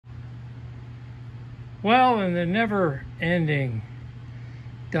Well, in the never-ending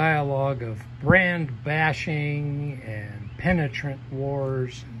dialogue of brand bashing and penetrant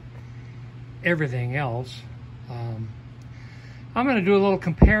wars and everything else, I'm going to do a little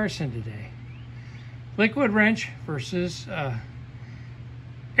comparison today. Liquid wrench versus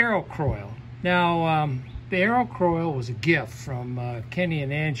Aerokroil. Now, the Aerokroil was a gift from Kenny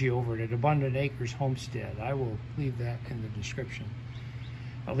and Angie over at Abundant Acres Homestead. I will leave that in the description.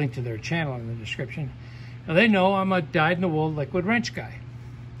 I'll link to their channel in the description. Now, they know I'm a dyed-in-the-wool liquid wrench guy.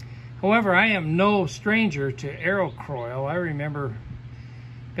 However, I am no stranger to Aerokroil. I remember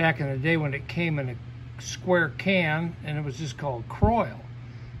back in the day when it came in a square can and it was just called Kroil.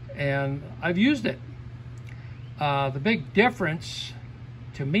 And I've used it. The big difference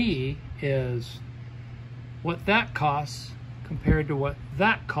to me is what that costs compared to what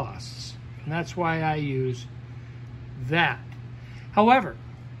that costs. And that's why I use that. However,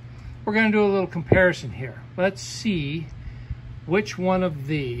 we're going to do a little comparison here. Let's see which one of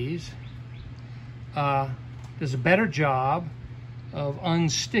these does a better job of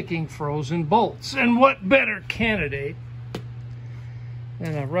unsticking frozen bolts. And what better candidate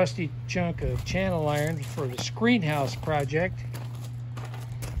than a rusty chunk of channel iron for the screenhouse project.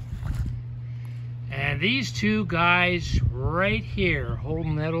 And these two guys right here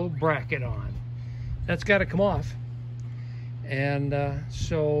holding that old bracket on. That's got to come off. And of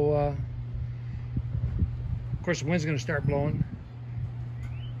course the wind's going to start blowing.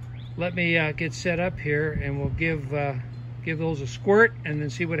 Let me get set up here and we'll give those a squirt and then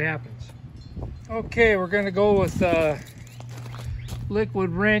see what happens. Okay, we're going to go with liquid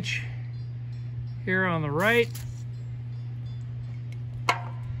wrench here on the right.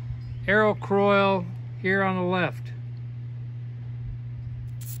 Aerokroil here on the left.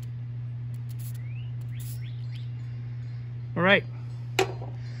 All right, I'm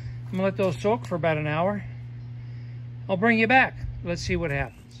gonna let those soak for about an hour. I'll bring you back. Let's see what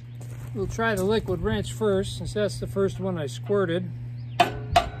happens. We'll try the liquid wrench first, since that's the first one I squirted.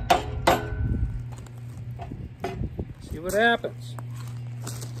 See what happens.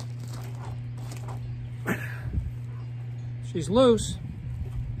 She's loose.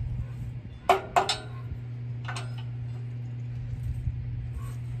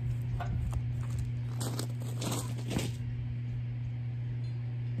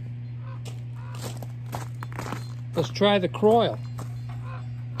 Let's try the Kroil.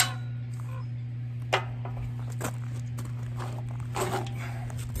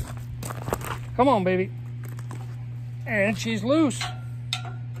 Come on, baby. And she's loose.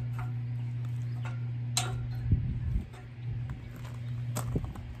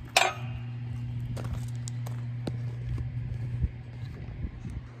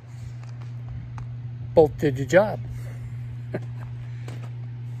 Both did your job.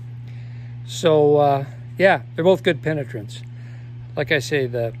 So, yeah, they're both good penetrants. Like I say,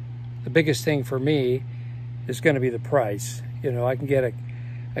 the biggest thing for me is going to be the price. You know, I can get a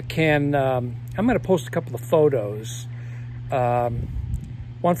can. I'm going to post a couple of photos.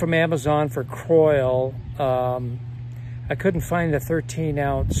 One from Amazon for Kroil. I couldn't find the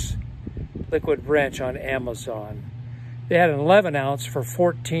 13-ounce liquid wrench on Amazon. They had an 11-ounce for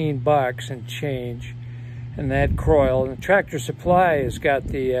 14 bucks and change, and they had Kroil. And Tractor Supply has got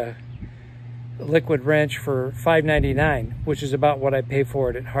the liquid wrench for $5.99, which is about what I pay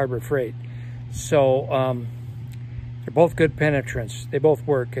for it at Harbor Freight. So they're both good penetrants. They both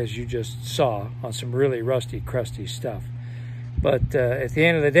work, as you just saw, on some really rusty, crusty stuff. But at the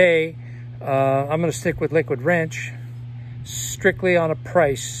end of the day, I'm going to stick with liquid wrench strictly on a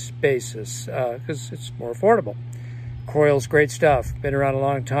price basis because it's more affordable. Kroil's great stuff. Been around a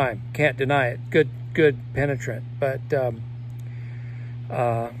long time. Can't deny it. Good penetrant. But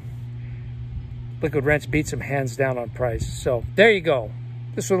liquid wrench beats them hands down on price. So there you go.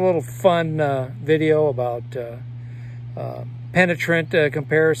 This was a little fun video about penetrant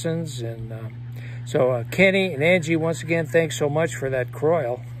comparisons. And so Kenny and Angie, once again, thanks so much for that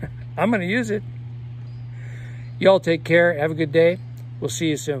Kroil. I'm going to use it. Y'all take care. Have a good day. We'll see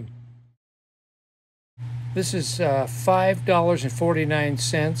you soon. This is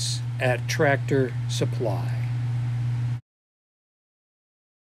 $5.49 at Tractor Supply.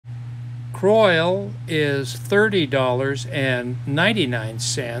 Kroil is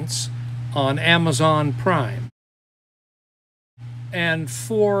 $30.99 on Amazon Prime. And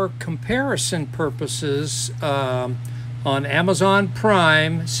for comparison purposes, on Amazon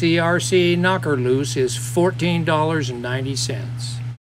Prime, CRC Knocker Loose is $14.90.